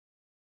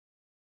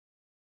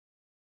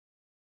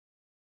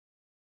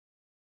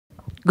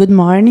Good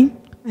morning.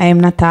 I am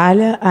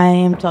Nathalia. I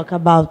am talking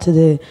about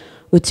the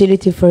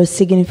utility for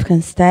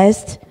significance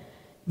test.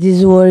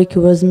 This work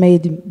was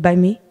made by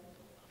me,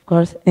 of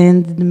course,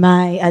 and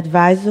my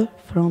advisor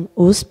from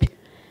USP,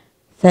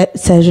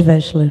 Sérgio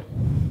Wechsler.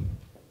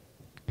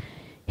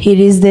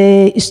 Here is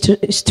the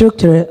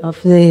structure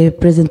of the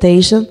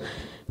presentation.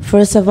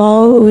 First of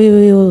all, we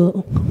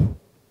will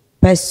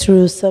pass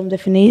through some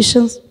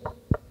definitions.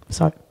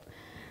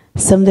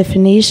 Some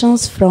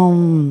definitions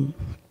from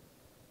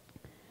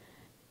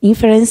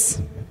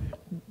inference,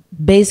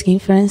 basic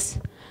inference.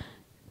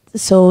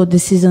 So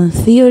decision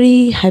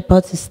theory,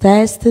 hypothesis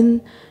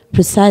testing,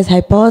 precise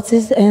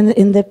hypothesis, and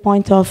in the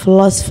point of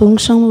loss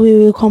function, we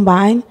will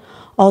combine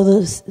all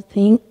these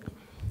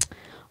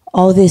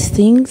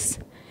things,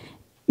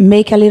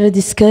 make a little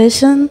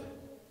discussion,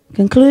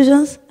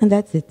 conclusions, and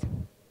that's it.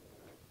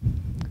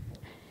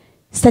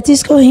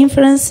 Statistical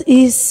inference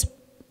is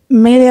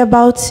mainly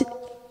about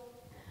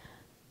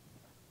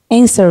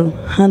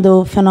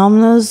handle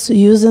phenomena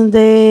using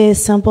the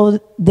sample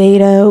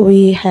data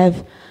we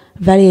have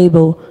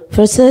variable.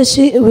 For such,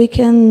 we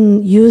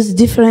can use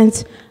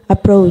different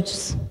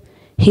approaches.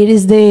 Here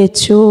is the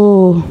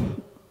two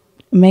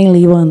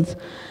mainly ones.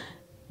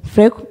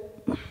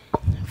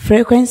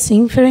 Frequentist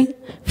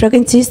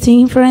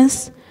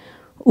inference,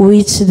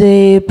 which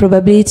the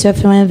probability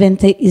of an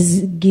event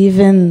is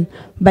given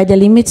by the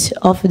limit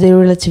of the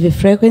relative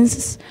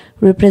frequencies,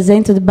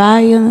 represented by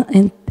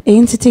an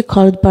entity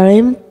called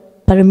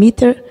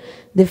parameter,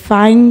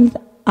 defined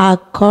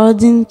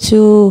according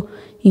to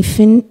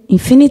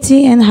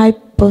infinity and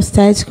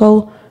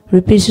hypothetical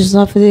repetitions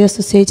of the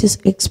associated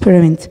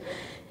experiment.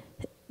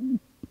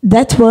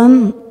 That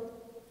one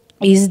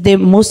is the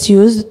most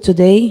used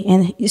today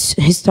and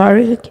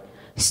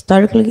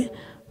historically,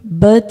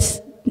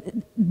 but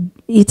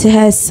it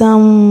has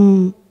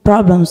some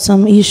problems,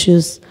 some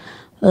issues,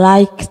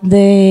 like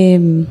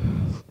the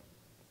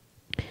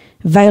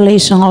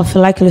violation of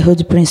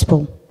likelihood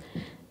principle.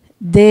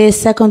 The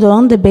second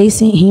one, the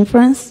Bayesian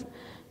inference,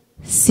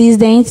 sees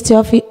the entity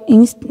of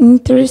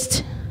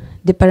interest,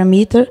 the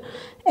parameter,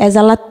 as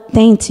a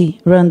latent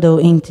random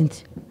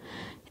entity,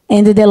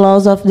 and the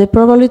laws of the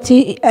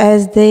probability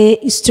as the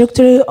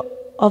structure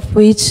of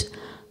which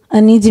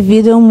an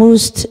individual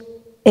must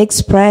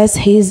express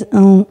his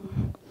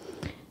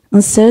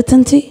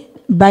uncertainty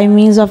by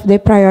means of the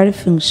priori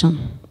function.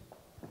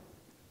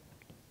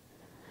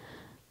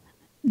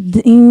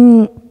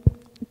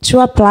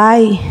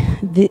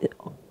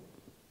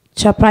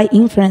 To apply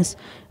inference,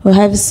 we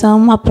have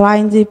some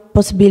applying the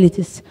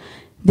possibilities.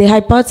 The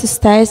hypothesis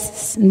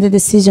tests and the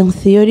decision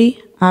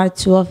theory are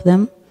two of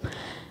them.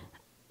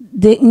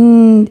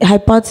 In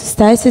hypothesis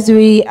tests,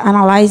 we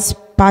analyze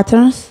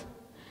patterns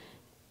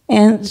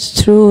and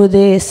through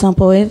the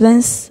sample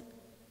evidence.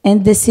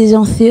 And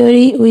decision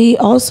theory, we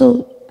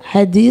also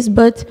had this,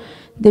 but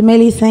the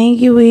main thing,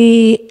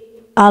 we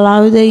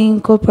allow the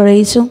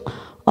incorporation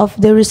of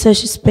the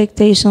research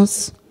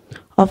expectations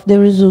of the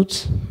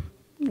results,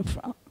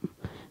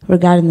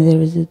 regarding the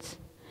results.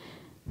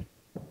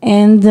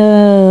 And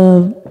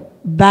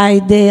by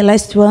the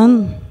last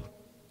one,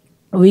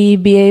 we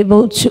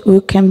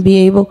can be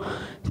able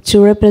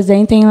to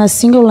represent in a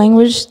single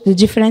language the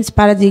different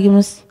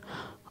paradigms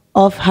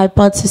of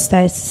hypothesis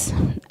tests,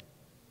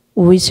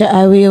 which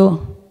I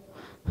will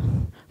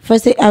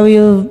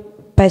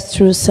pass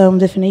through some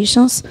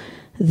definitions,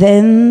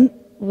 then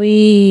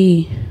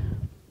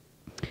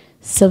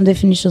some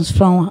definitions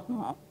from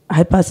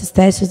hypothesis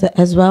tests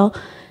as well,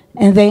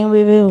 and then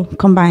we will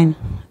combine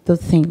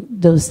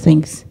those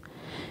things.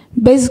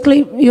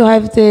 Basically, you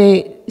have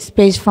the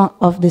space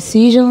of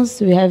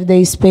decisions, we have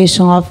the space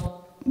of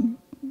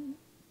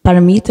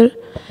parameter,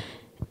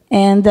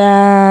 and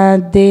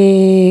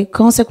the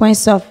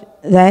consequence of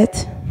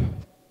that,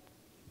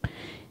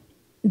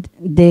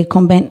 the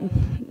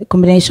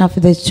combination of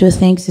the two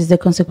things is the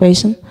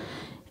consequence.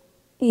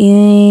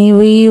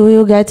 We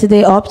will get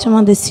the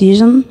optimal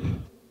decision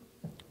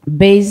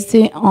based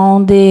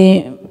on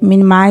the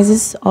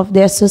minimizes of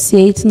the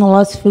associated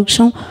loss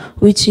function,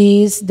 which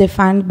is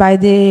defined by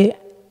the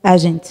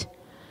agent,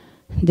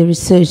 the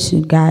research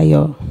guy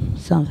or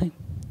something.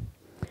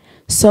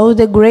 So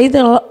the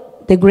greater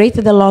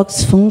the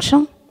loss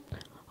function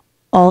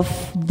of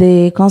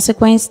the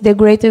consequence, the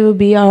greater will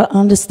be our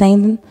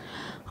understanding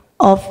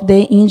of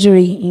the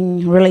injury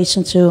in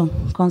relation to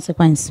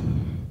consequence.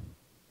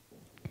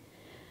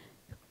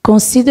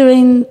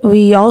 Considering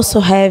we also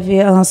have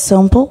a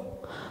sample,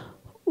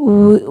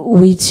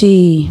 which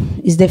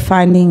is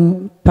defined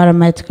in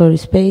parametric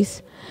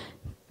space,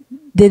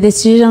 the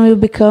decision will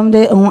become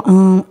the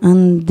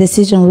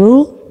decision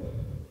rule.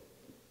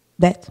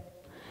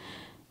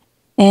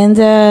 And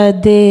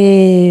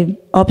the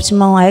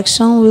optimal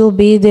action will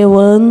be the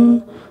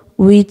one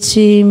which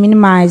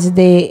minimizes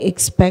the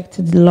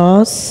expected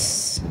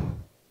loss.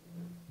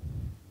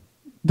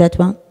 That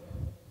one.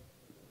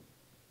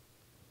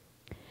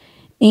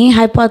 In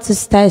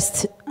hypothesis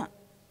test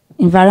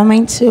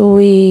environment,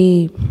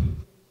 we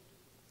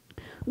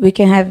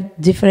can have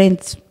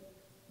different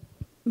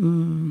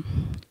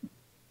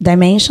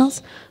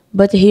dimensions,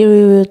 but here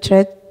we will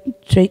treat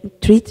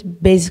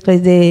basically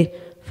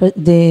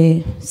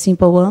the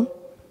simple one.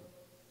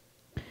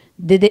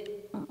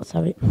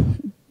 Sorry.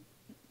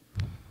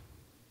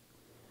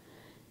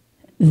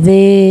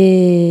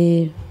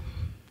 The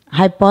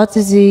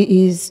hypothesis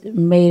is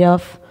made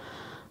of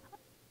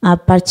a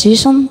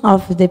partition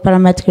of the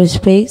parametric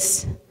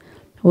space.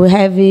 We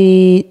have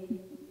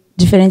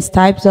different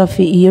types of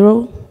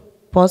error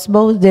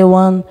possible. The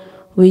one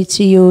which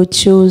you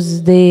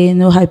choose the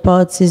null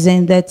hypothesis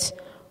and that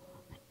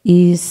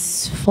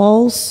is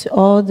false,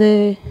 or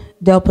the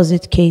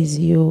opposite case.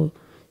 You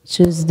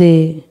choose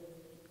the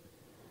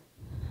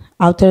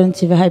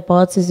alternative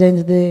hypothesis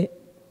and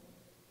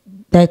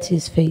that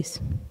is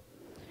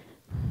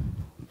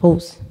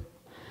false.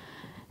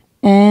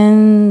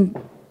 And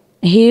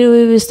here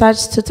we will start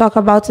to talk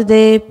about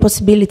the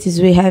possibilities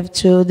we have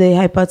to the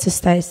hypothesis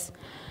test.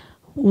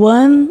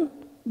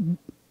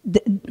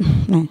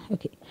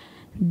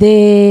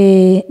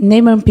 The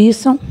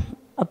Neyman-Pearson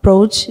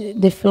approach,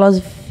 the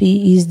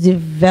philosophy is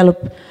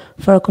developed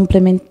for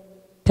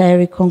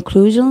complementary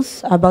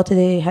conclusions about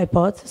the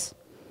hypothesis.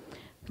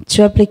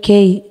 To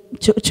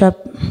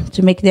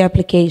make the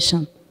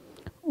application,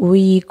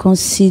 we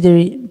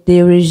consider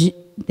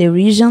the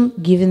region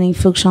given in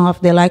function of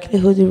the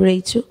likelihood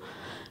ratio,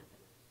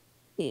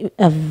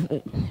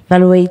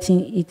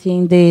 evaluating it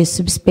in the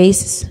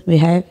subspaces we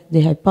have,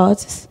 the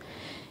hypothesis.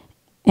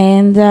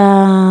 And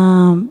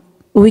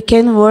we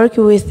can work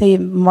with the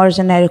more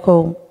generic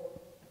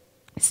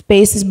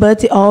spaces,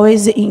 but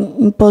always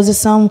impose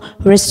some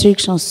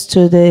restrictions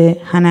to the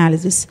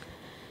analysis.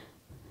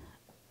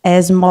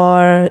 As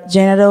more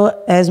general,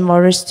 as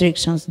more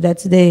restrictions.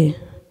 That's the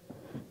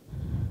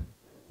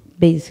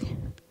basic.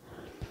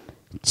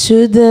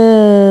 To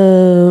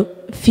the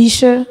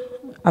Fisher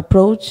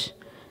approach,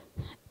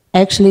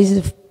 actually it's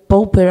the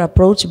Popper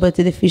approach, but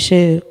the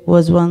Fisher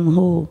was one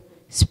who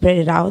spread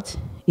it out,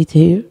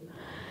 here.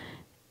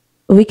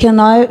 We can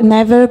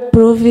never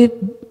prove it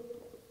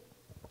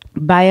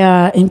by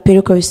an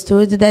empirical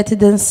study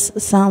that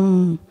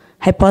some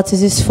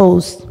hypothesis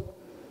false.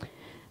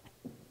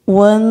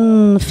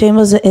 One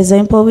famous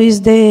example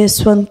is the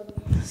Swan.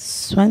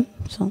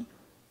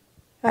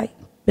 I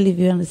believe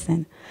you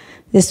understand.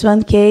 The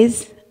Swan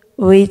case,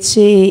 which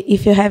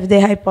if you have the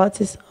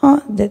hypothesis,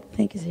 that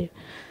thing is here.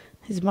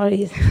 It's more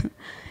easy.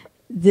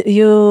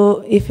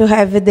 If you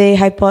have the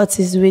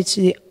hypothesis which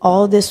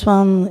all the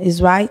swan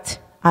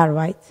are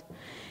white,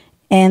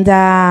 and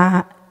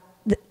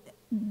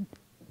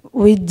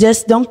we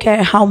just don't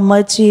care how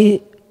much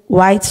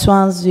white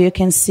swans you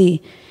can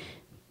see,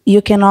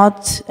 you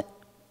cannot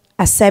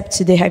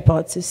accept the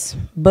hypothesis.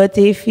 But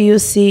if you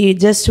see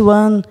just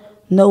one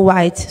no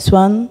white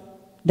swan,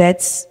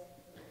 that's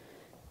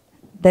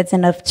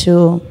enough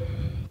to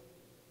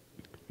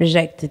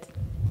reject it.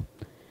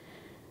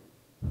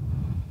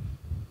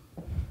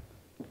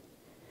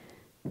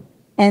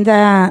 And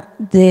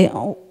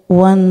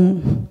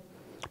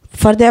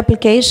for the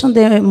application,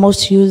 the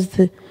most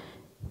used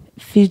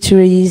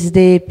feature is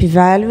the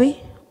p-value,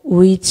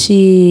 which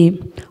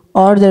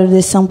order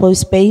the sample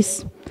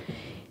space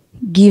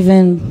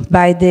given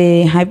by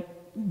the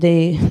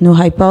null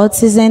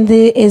hypothesis, and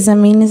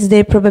examines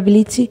the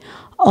probability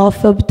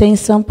of obtaining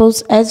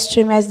samples as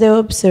extreme as they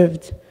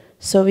observed.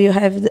 So you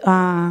have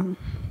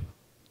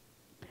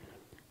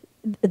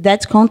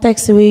that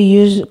context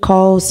we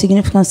call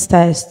significance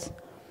test.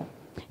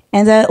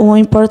 And one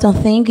important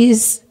thing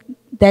is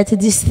that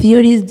this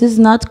theory does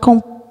not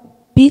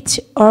compete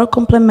or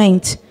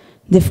complement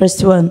the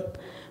first one.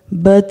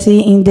 But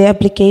in the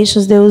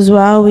applications, the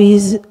usual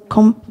is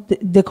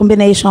the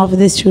combination of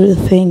these two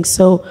things.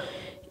 So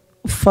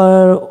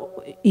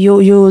you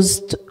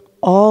used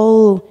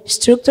all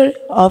structure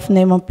of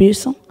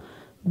Neyman-Pearson,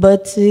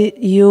 but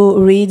you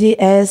read it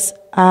as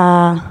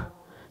a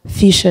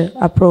Fisher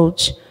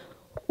approach.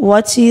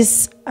 What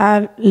is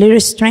a little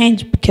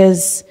strange,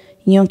 because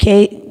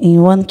in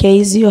one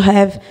case you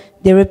have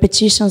the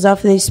repetitions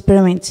of the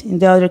experiment. In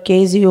the other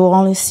case, you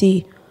only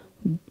see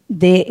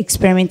the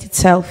experiment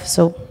itself.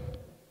 So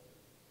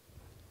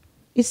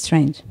it's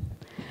strange.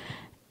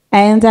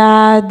 And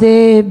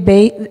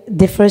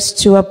the first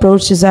two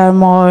approaches are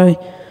more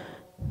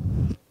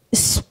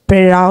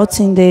spread out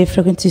in the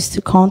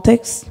frequentistic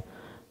context,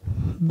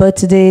 but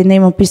the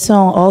Neyman-Pearson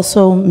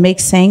also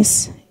makes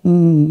sense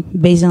in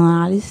Bayesian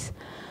analysis.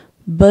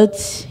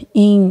 But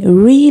in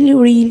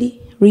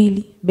really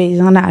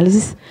Bayesian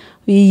analysis,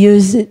 we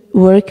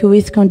work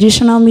with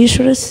conditional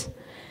measures.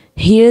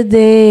 Here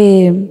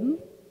the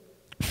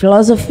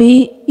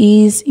philosophy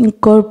is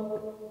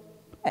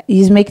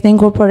make the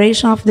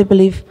incorporation of the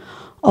belief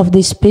of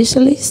the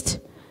specialist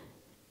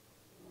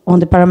on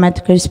the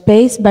parametric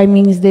space by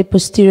means the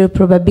posterior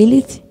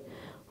probability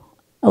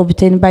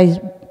obtained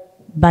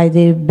by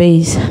the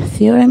Bayes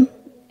theorem,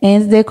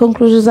 and the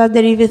conclusions are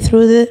derived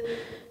through the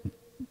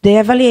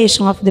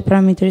evaluation of the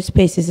parameter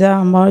spaces,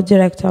 a more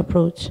direct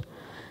approach.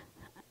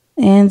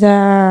 And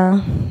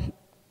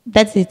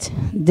that's it.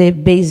 The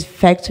Bayes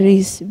factor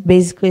is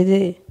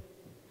basically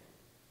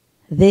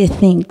the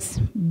things.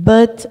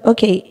 But,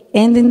 okay,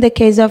 and in the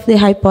case of the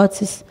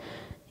hypothesis,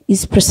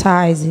 is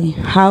precisely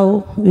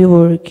how we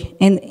work.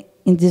 And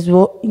in this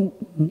work,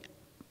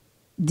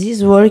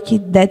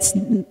 that's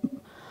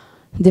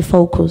the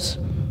focus.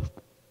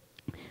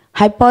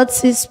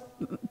 Hypothesis,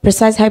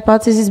 precise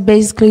hypothesis is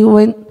basically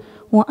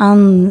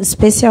when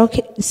special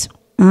case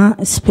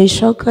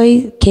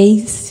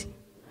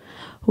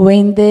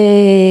when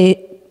the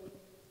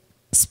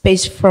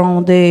space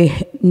from the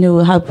new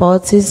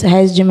hypothesis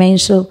has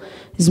dimension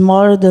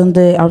smaller than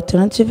the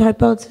alternative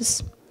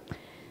hypothesis.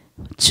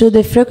 To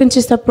the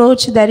frequentist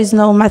approach, there is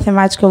no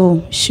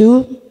mathematical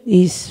issue,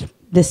 is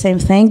the same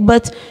thing,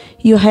 but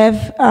you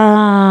have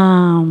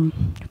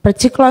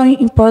particular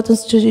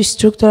importance to the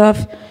structure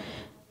of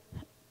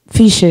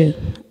Fisher,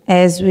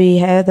 as we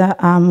had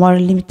a more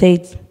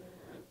limited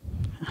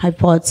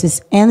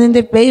hypothesis. And in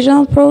the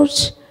Bayesian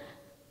approach,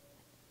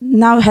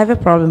 now we have a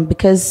problem,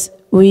 because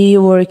we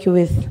work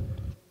with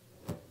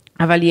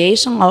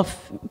evaluation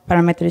of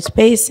parameter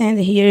space, and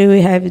here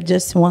we have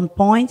just one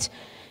point.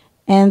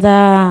 And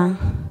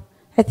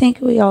I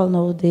think we all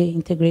know the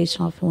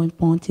integration of one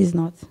point is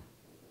not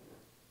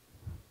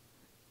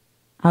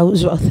a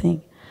usual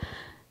thing.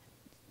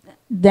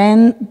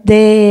 Then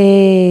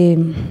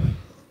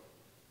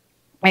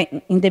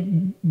in the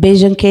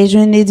Bayesian case,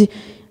 we need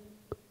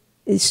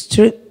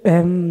to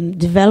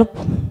develop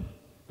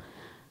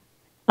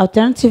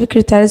alternative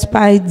criteria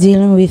by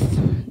dealing with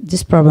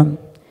this problem.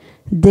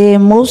 The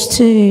most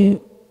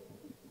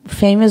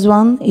famous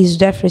one is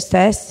Jeffrey's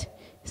test.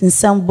 In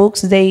some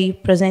books, they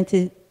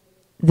presented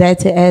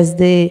that as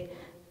the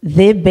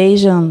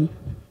Bayesian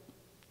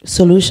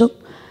solution,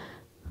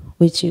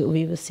 which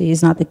we will see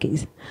is not the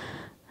case.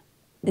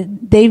 He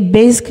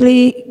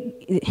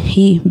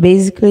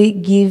basically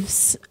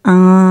gives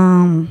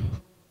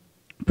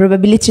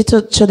probability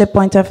to the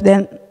point of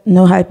the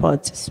null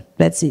hypothesis.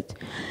 That's it.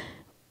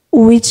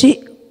 Which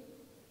it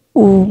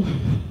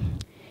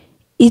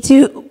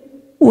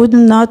would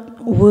not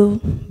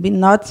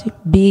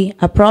be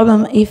a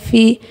problem if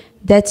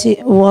that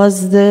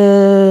was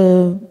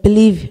the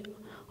belief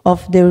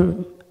of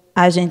the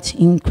agent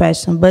in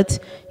question. But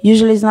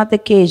usually it's not the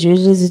case.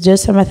 Usually it's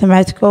just a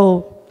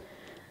mathematical.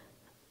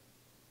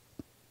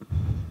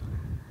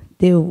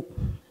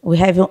 We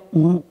have a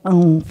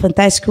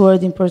fantastic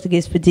word in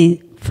Portuguese for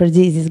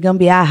this is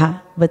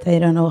gambiarra, but I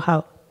don't know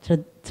how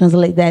to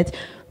translate that.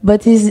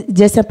 But it's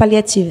just a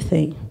palliative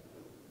thing.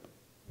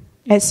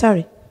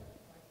 Sorry.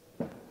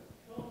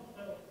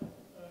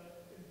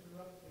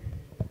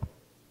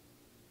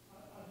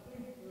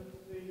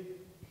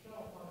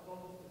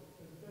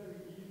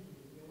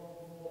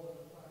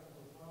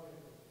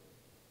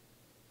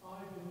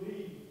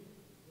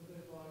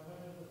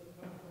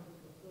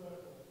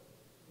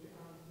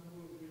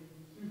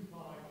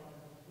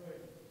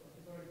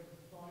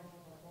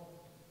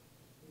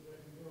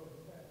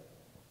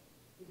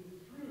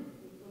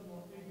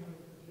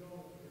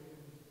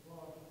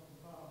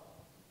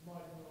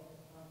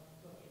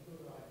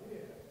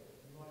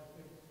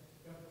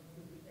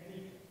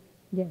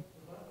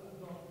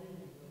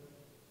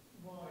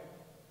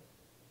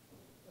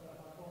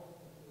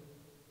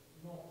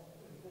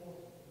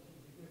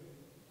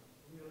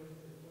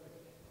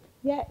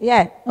 Yeah.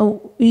 Yeah.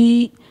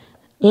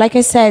 Like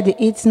I said,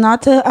 it's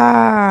not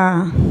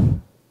a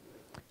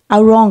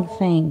wrong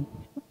thing,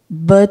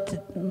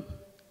 but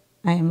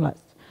I am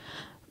lost.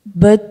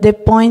 But the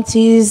point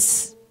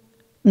is,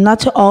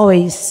 not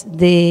always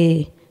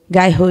the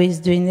guy who is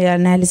doing the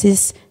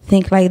analysis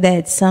think like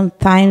that.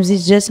 Sometimes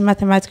it's just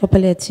mathematical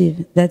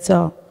palliative, that's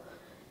all.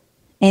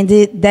 And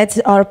that's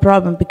our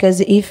problem,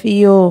 because if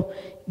you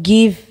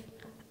give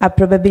a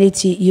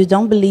probability you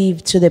don't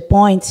believe to the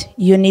point,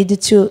 you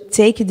need to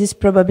take this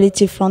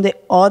probability from the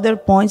other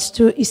points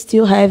to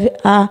still have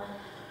a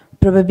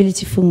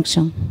probability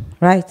function,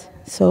 right?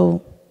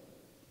 So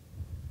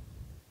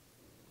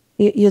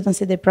you don't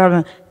see the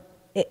problem.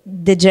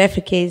 The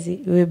Jeffrey case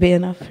will be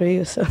enough for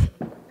you. So.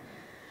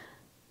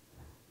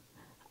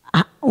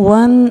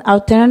 One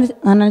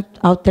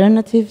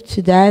alternative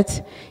to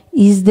that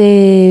is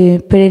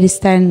the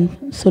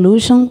Pereira-Stern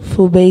solution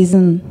for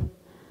Bayesian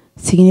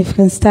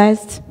significance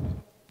test,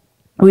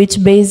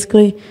 which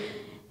basically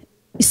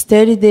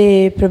study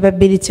the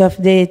probability of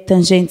the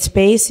tangent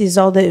space, is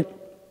all the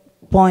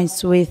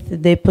points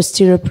with the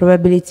posterior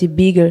probability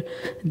bigger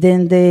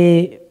than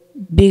the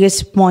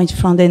biggest point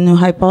from the null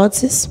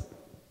hypothesis.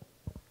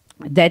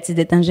 That's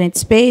the tangent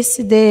space.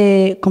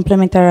 The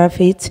complementary of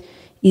it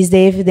is the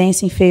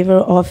evidence in favor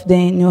of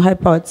the null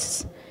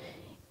hypothesis.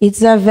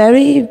 It's a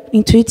very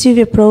intuitive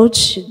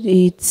approach.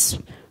 It's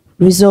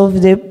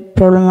resolved the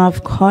problem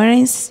of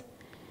coherence,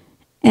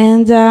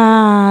 and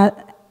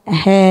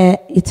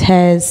it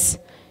has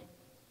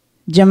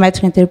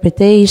geometric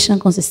interpretation,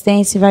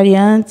 consistency,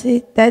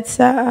 variante. That's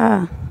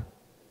a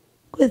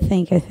good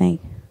thing, I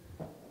think.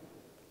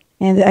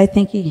 And I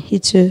think he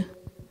too,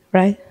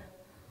 right?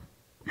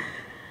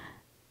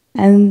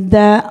 And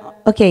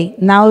okay,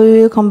 now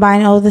we will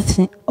combine all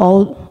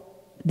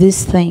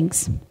these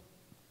things.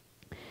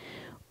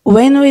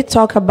 when we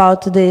talk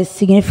about the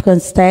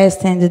significance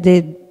test and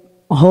the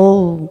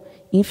whole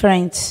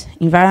inference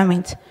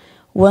environment,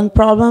 one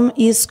problem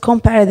is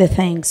compare the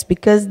things,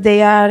 because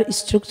they are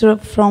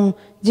structured from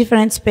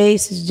different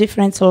spaces,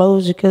 different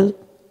logical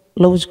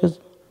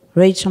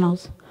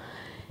rationals.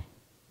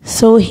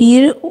 So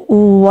here,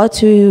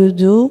 what we will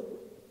do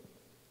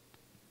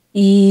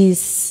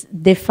is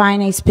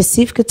define a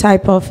specific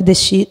type of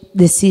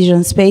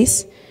decision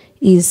space,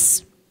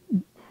 is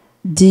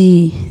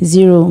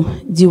D0,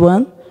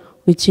 D1,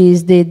 which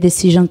is the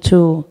decision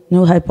to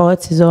null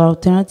hypothesis or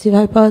alternative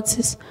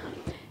hypothesis,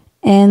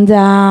 and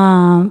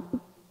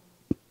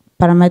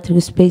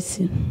parametric space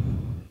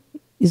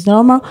is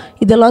normal.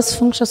 The loss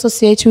function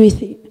associated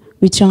with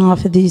which one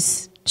of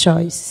these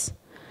choices.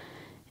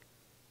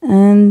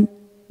 And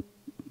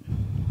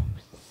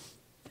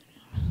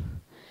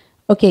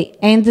okay,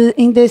 and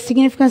in the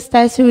significance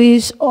test,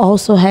 we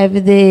also have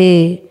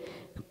the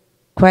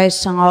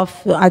question of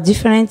a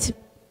different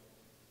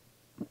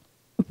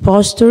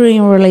posture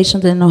in relation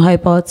to the null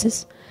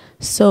hypothesis.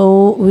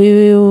 So we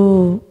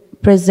will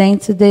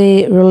present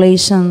the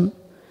relation,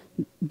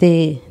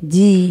 the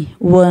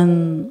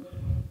D1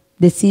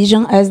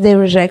 decision, as the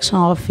rejection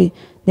of the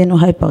null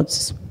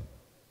hypothesis.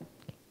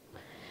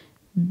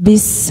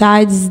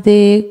 Besides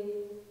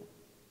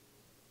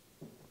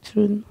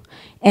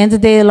and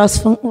the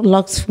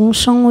loss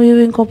function, we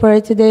will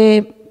incorporate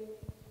the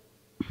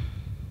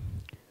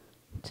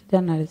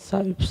analysis.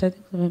 Sorry,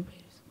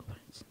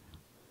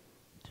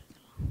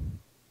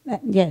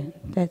 yeah,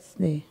 that's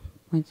the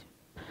point.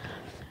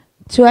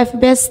 To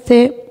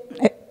FBST,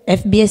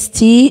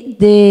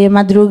 the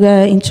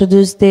Madruga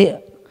introduced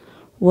the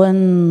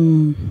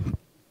one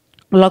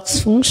loss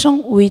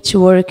function, which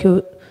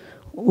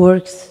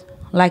works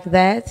like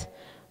that.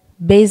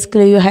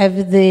 Basically, you have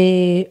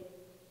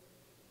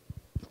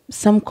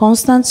some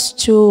constants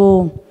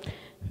to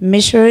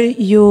measure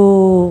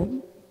your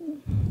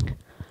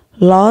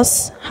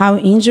loss, how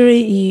injury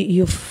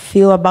you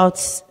feel about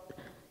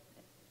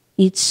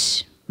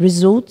each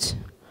result,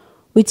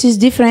 which is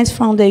different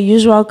from the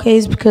usual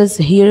case, because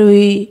here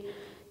we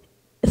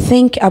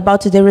think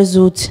about the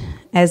result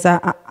as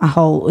a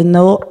whole,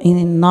 not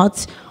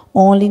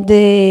only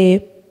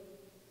the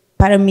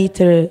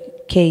parameter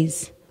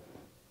case.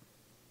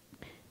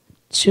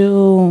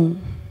 To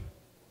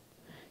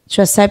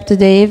accept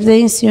the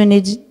evidence, you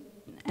need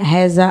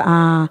has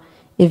a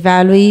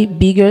value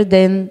bigger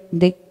than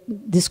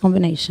this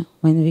combination.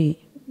 When we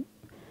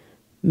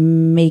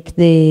make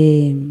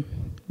the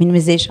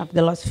minimization of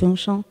the loss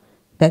function,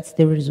 that's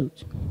the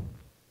result.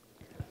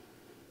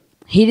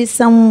 Here is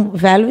some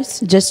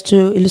values just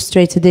to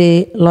illustrate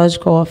the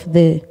logic of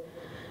the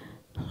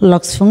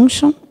loss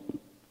function.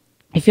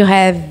 If you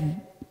have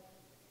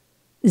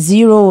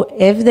zero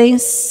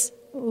evidence,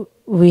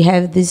 we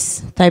have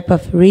this type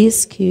of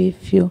risk.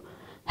 If you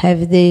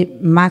have the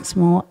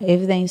maximum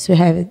evidence, you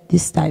have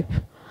this type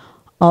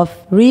of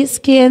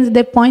risk. And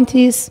the point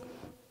is,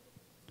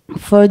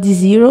 for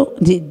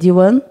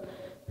D1,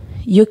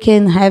 you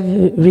can have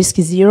risk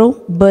 0,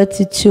 but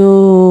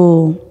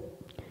to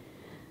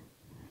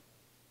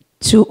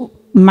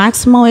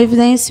maximal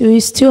evidence, you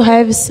still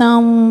have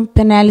some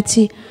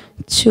penalty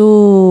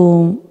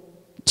to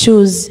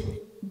choose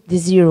the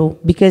 0,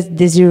 because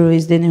the 0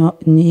 is the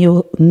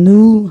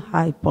null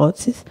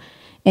hypothesis,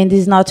 and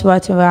is not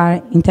what we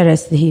are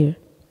interested here.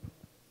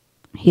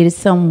 Here is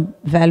some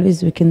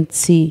values. We can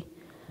see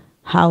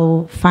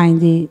how find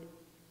the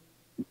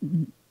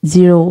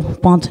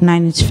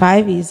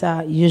 0.985 is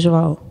a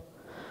usual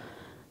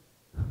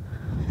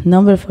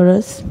number for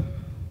us.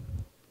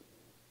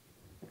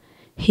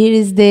 Here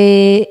is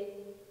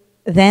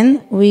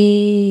then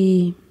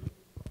we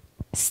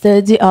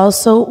study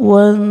also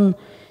one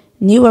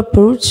new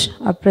approach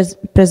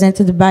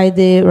presented by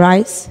the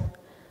Rice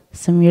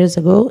some years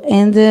ago,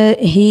 and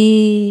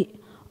he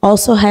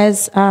also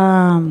has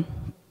a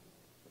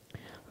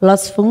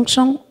loss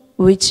function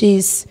which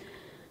is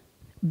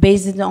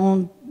based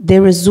on the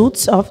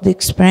results of the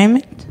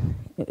experiment.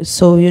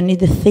 So you need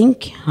to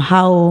think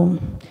how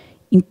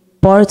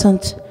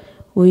important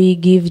we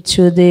give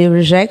to the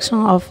rejection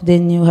of the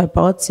new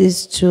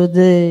hypothesis,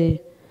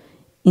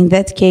 in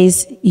that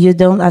case, you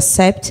don't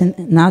accept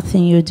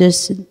nothing, you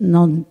just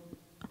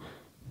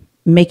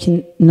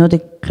making no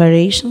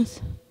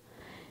declarations.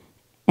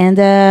 And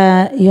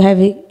you have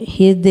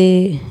here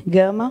the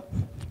gamma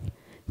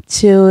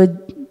to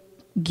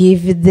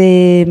give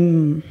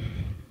the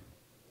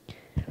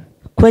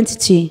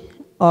quantity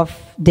of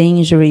the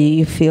injury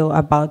you feel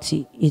about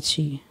each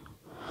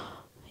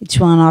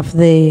one of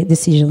the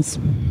decisions.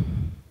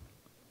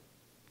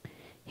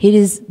 Here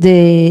is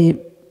the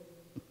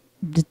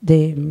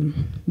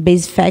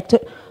base factor.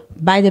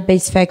 By the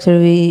base factor,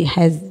 we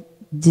have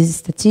this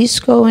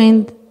statistical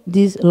and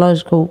this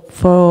logical.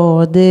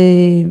 For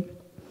the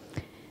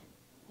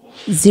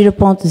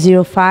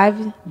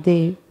 0.05,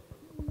 the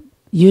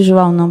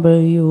usual number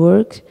you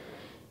work,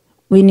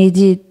 we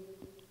need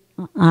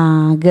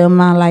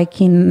gamma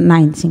like in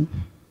 19.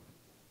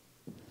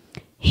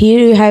 Here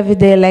you have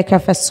the lack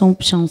of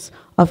assumptions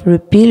of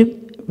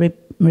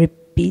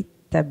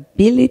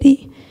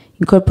repeatability,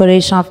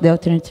 incorporation of the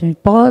alternative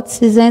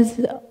hypothesis,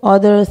 and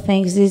other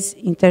things is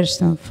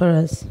interesting for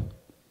us.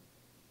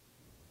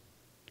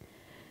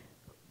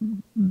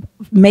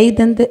 Make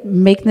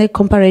the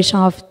comparison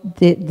of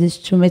these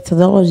two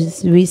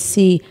methodologies, we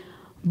see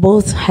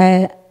both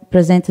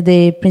present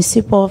the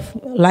principle of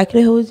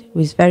likelihood,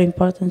 which is very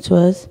important to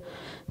us.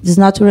 It does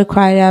not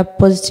require a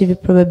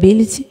positive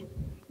probability,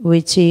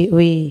 which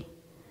we,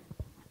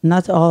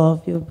 not all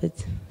of you,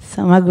 but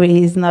some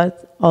agree is not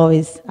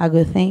always a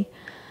good thing.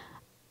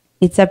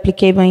 It's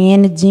applicable in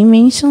any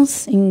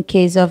dimensions in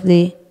case of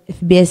the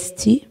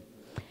FBST.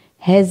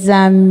 Has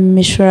a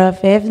measure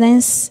of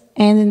evidence,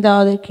 and in the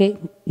other case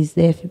is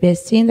the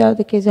FBST. In the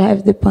other case, you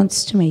have the point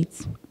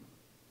estimates.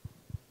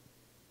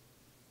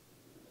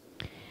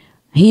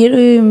 Here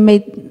we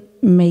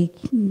make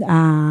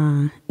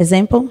an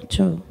example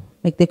to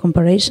make the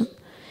comparison,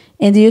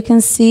 and you can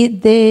see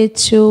the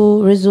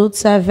two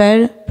results are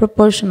very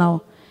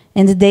proportional,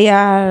 and they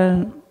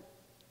are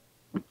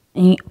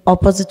in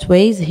opposite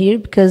ways here,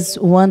 because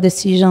one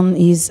decision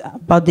is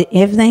about the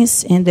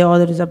evidence and the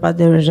other is about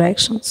the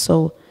rejection.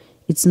 So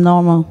it's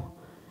normal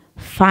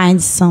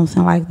find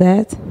something like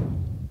that.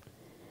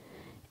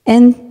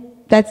 And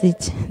that's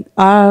it.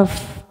 Our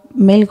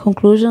main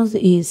conclusions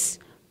is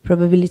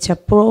probability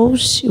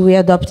approach. We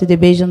adopted the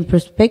Bayesian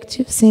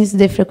perspective, since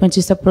the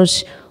frequentist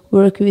approach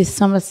work with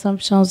some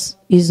assumptions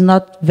is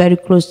not very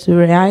close to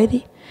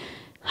reality.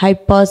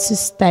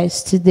 Hypothesis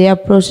test. The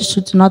approach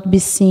should not be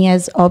seen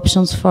as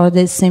options for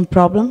the same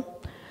problem,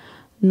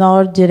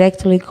 nor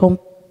directly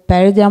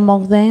compared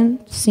among them,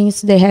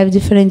 since they have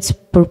different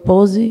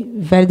purposes,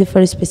 valid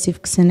for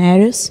specific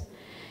scenarios.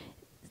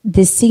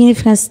 The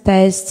significance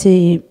test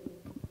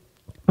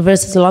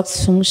versus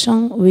loss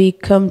function, we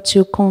come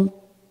to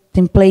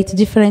contemplate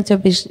different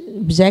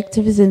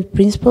objectives and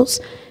principles,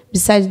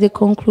 besides the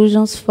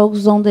conclusions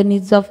focus on the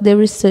needs of the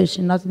research,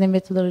 not the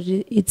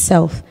methodology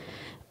itself.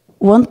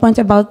 One point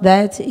about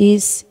that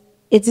is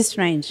it's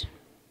strange.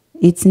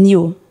 It's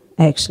new,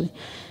 actually.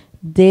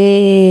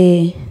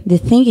 The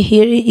thing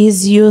here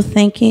is you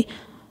thinking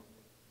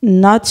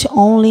not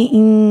only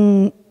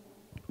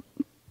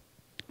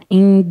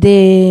in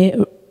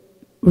the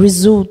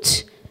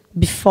result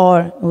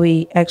before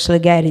we actually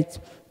get it,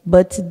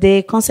 but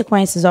the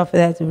consequences of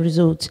that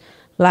result.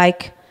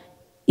 Like,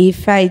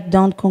 if I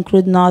don't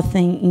conclude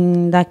nothing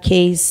in the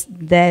case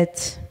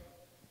that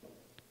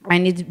I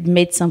need to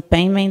make some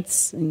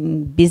payments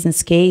in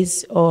business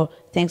case or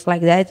things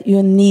like that,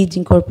 you need to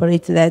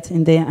incorporate that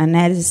in the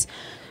analysis.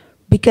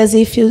 Because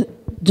if you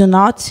do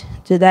not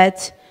do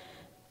that,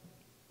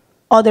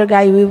 other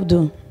guy will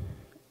do.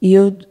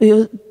 You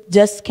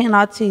just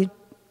cannot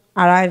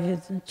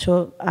arrive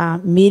to a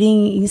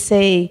meeting and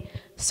say,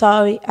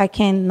 sorry, I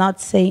cannot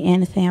say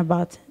anything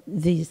about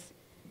this.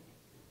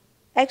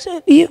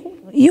 Actually,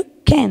 you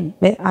can,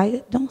 but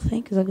I don't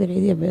think it's a good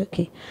idea, but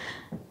okay.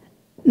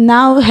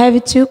 Now we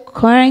have two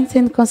current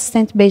and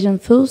consistent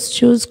Bayesian tools.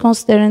 Choose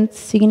considering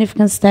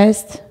significance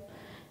test,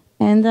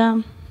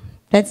 and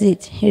that's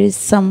it. Here is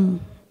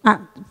some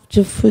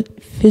to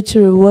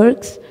future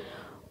works.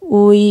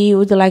 We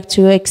would like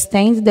to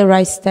extend the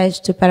right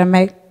test to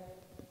parametric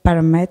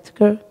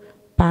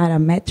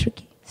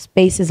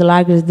spaces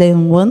larger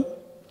than 1.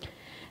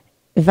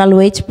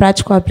 Evaluate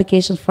practical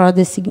applications for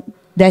the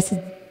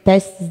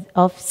tests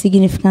of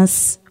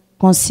significance,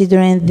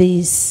 considering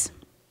this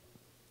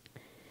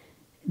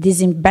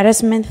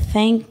embarrassment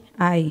thing,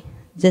 I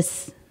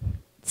just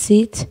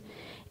see it,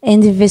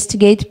 and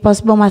investigate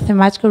possible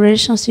mathematical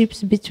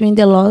relationships between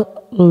the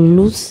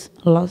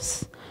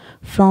loss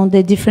from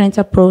the different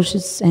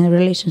approaches and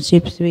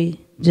relationships we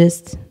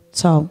just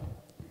saw.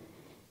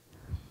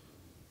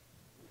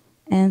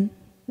 And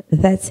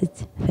that's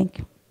it. Thank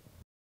you.